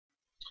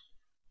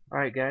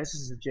Alright guys,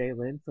 this is Jay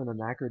Lynn from the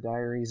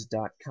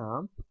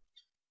macrodiaries.com.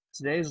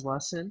 Today's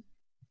lesson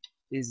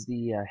is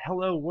the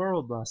Hello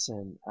World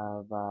lesson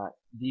of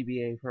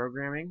VBA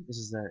programming. This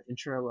is the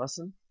intro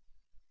lesson.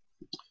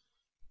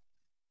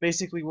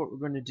 Basically what we're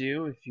going to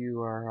do, if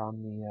you are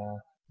on the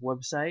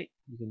website,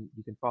 you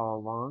can follow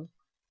along.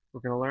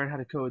 We're going to learn how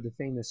to code the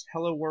famous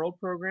Hello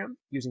World program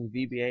using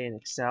VBA and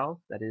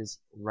Excel, that is,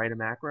 write a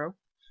macro.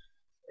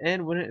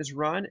 And when it is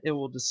run, it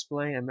will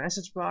display a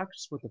message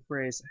box with the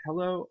phrase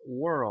 "Hello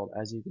World,"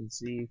 as you can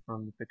see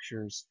from the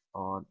pictures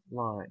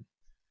online.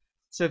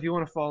 So if you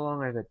want to follow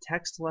along, I have a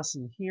text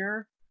lesson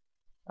here,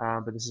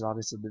 but this is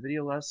obviously the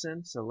video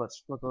lesson. So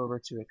let's flip over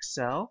to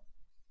Excel.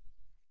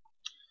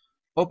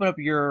 Open up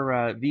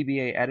your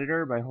VBA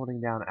editor by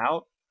holding down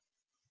Alt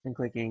and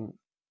clicking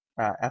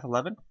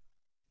F11.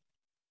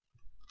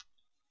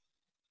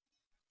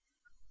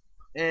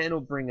 And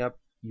it'll bring up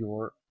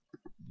your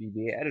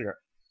VBA editor.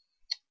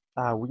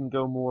 We can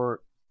go more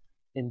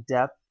in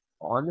depth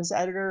on this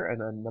editor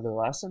in another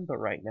lesson, but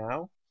right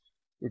now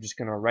we're just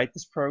going to write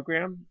this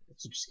program,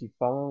 so just keep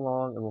following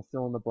along and we'll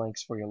fill in the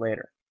blanks for you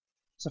later.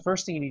 So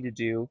first thing you need to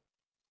do,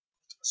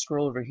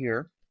 scroll over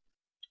here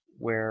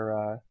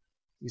where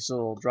you see a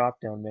little drop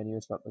down menu.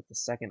 It's about like the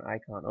second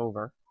icon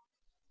over,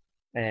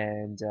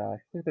 and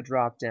click the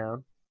drop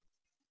down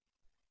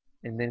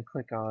and then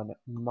click on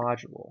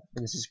module,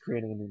 and this is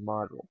creating a new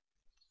module.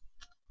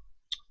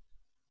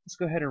 Let's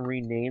go ahead and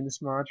rename this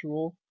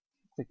module,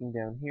 clicking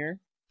down here.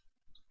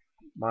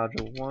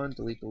 Module 1,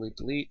 delete, delete,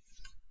 delete.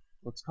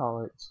 Let's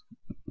call it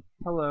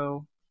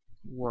Hello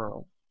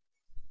World.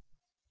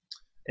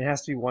 It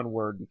has to be one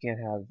word. You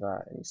can't have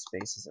any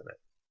spaces in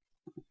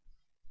it.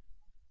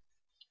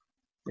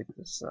 Take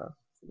this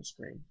full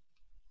screen.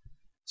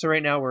 So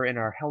right now we're in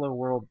our Hello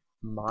World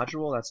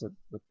module. That's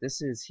what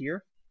this is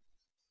here.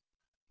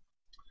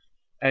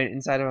 And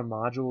inside of a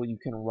module, you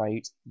can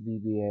write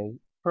VBA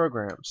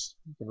programs.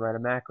 You can write a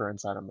macro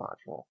inside a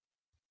module.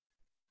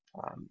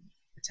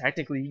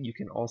 Technically, you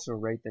can also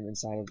write them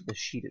inside of the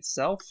sheet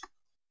itself.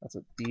 That's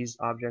what these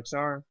objects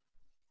are,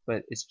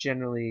 but it's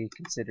generally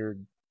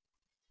considered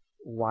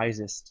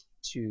wisest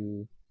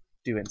to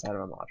do inside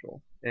of a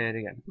module. And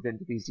again, we'll get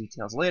into these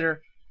details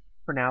later.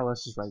 For now,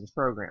 let's just write this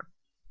program.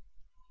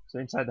 So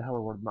inside the Hello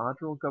World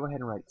module, go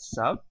ahead and write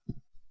sub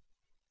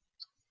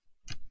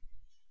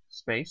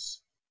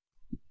space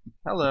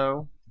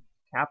hello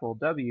capital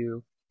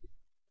W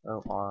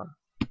O R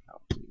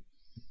L D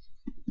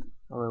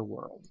Hello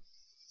World.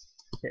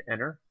 Hit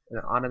enter, and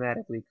it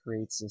automatically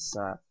creates this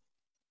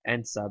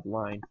end sub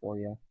line for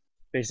you.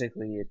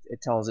 Basically,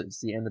 it tells it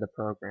it's the end of the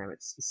program.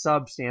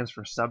 Sub stands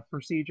for sub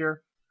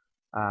procedure,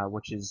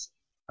 which is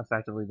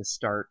effectively the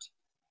start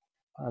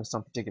of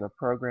some particular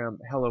program.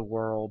 Hello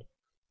World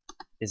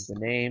is the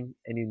name,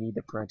 and you need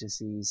the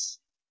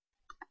parentheses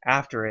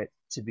after it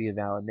to be a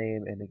valid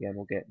name. And again,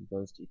 we'll get into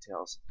those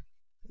details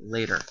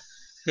later.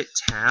 Hit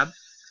tab.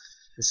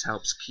 This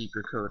helps keep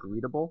your code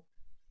readable.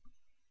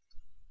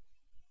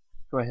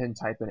 Go ahead and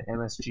type in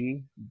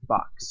MSG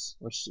box,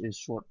 which is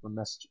short for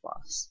message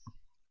box,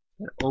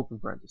 and open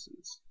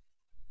parentheses.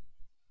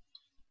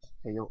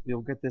 Okay,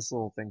 you'll get this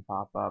little thing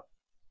pop up.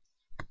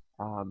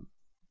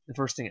 The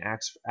first thing it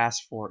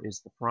asks for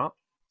is the prompt,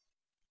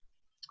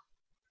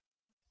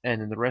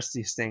 and then the rest of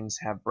these things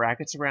have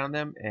brackets around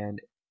them. And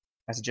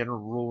as a general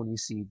rule, when you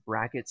see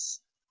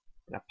brackets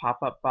in a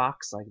pop-up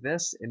box like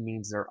this, it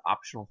means they're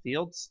optional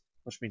fields,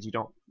 which means you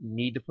don't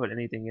need to put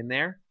anything in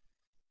there.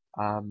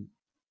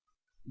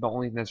 The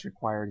only thing that's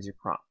required is your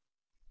prompt.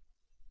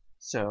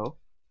 So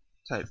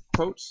type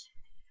quotes,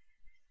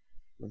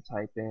 and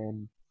type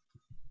in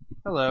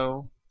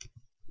Hello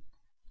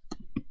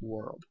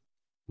World.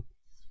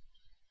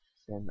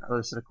 Then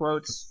another set of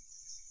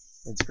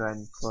quotes. Let's go ahead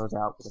and close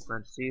out with the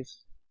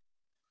parentheses.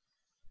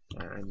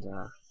 And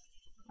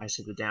I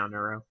see the down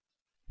arrow.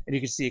 And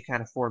you can see it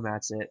kind of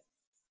formats it.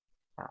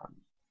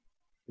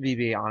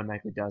 VBA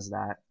automatically does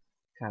that.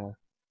 Kind of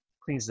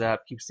cleans it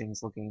up, keeps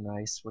things looking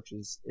nice, which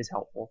is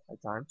helpful at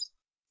times.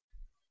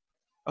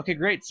 Okay,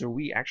 great. So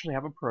we actually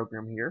have a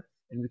program here,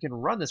 and we can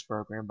run this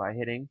program by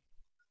hitting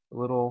the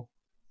little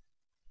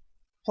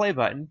play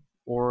button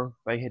or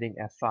by hitting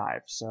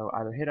F5. So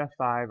either hit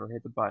F5 or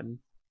hit the button,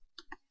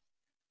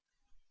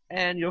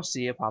 and you'll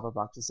see a pop-up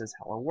box that says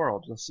Hello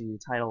World. You'll see the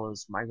title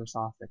is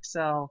Microsoft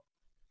Excel,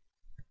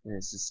 and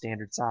it's the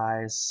standard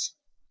size,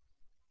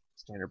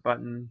 standard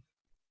button.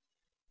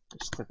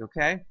 Just click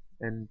OK,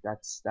 and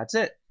that's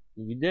it.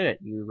 You did it.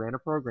 You ran a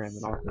program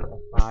in all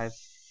F5.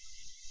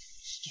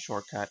 Just a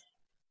shortcut.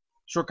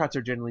 Shortcuts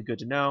are generally good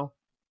to know.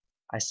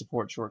 I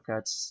support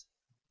shortcuts.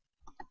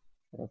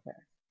 Okay.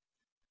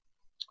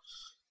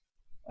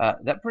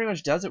 That pretty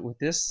much does it with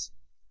this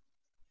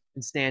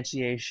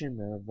instantiation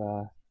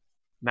of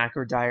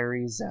Macro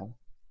Diaries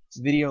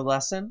video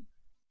lesson.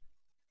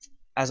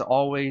 As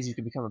always, you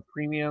can become a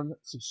premium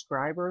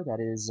subscriber. That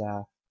is,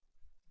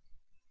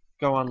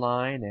 go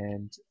online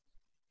and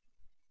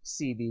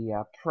see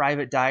the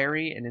private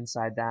diary, and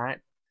inside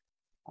that,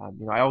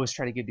 I always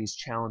try to give these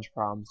challenge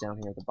problems down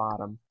here at the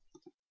bottom.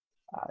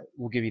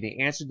 We'll give you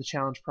the answer to the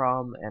challenge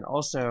problem, and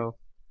also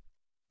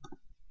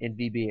in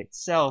VBA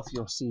itself,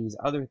 you'll see these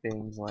other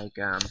things like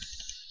I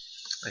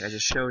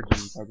just showed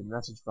you inside the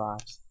message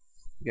box.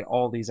 You get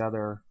all these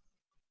other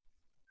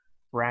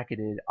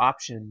bracketed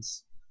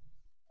options,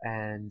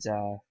 and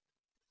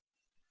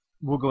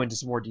we'll go into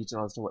some more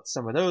detail as to what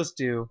some of those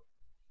do.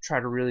 Try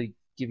to really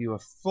give you a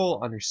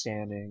full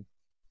understanding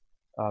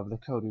of the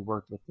code we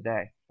worked with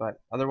today. But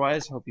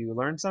otherwise, hope you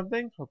learned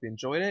something, hope you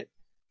enjoyed it,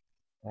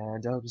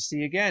 and I hope to see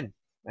you again.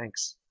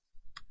 Thanks.